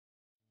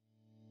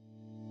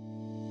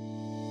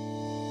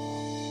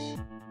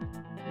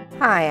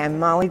Hi, I'm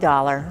Molly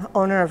Dollar,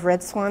 owner of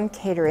Red Swan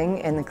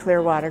Catering and the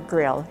Clearwater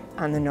Grill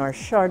on the North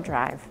Shore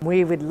Drive.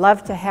 We would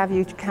love to have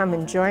you come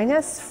and join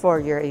us for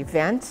your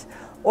event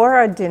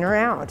or a dinner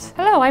out.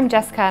 Hello, I'm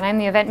Jessica and I'm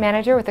the event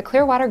manager with the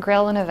Clearwater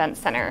Grill and Event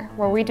Center,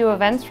 where we do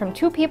events from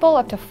 2 people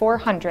up to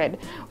 400.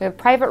 We have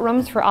private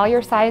rooms for all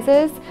your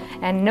sizes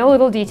and no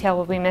little detail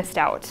will be missed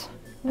out.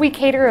 We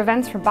cater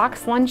events for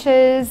box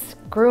lunches,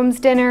 groom's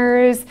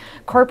dinners,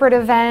 corporate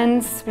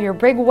events, your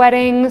big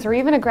weddings, or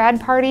even a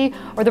grad party,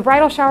 or the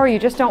bridal shower you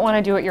just don't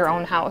want to do at your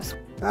own house.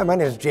 Hi, my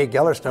name is Jay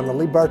Gellerst. I'm the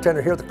lead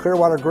bartender here at the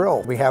Clearwater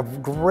Grill. We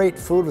have great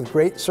food with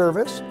great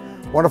service,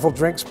 wonderful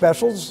drink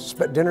specials,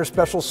 dinner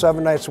specials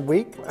 7 nights a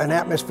week, an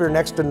atmosphere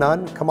next to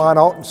none. Come on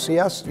out and see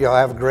us. You'll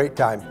have a great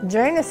time.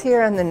 Join us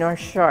here on the North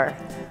Shore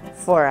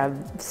for a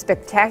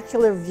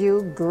spectacular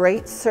view,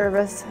 great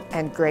service,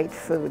 and great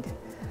food.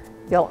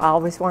 You'll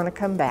always want to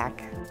come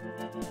back.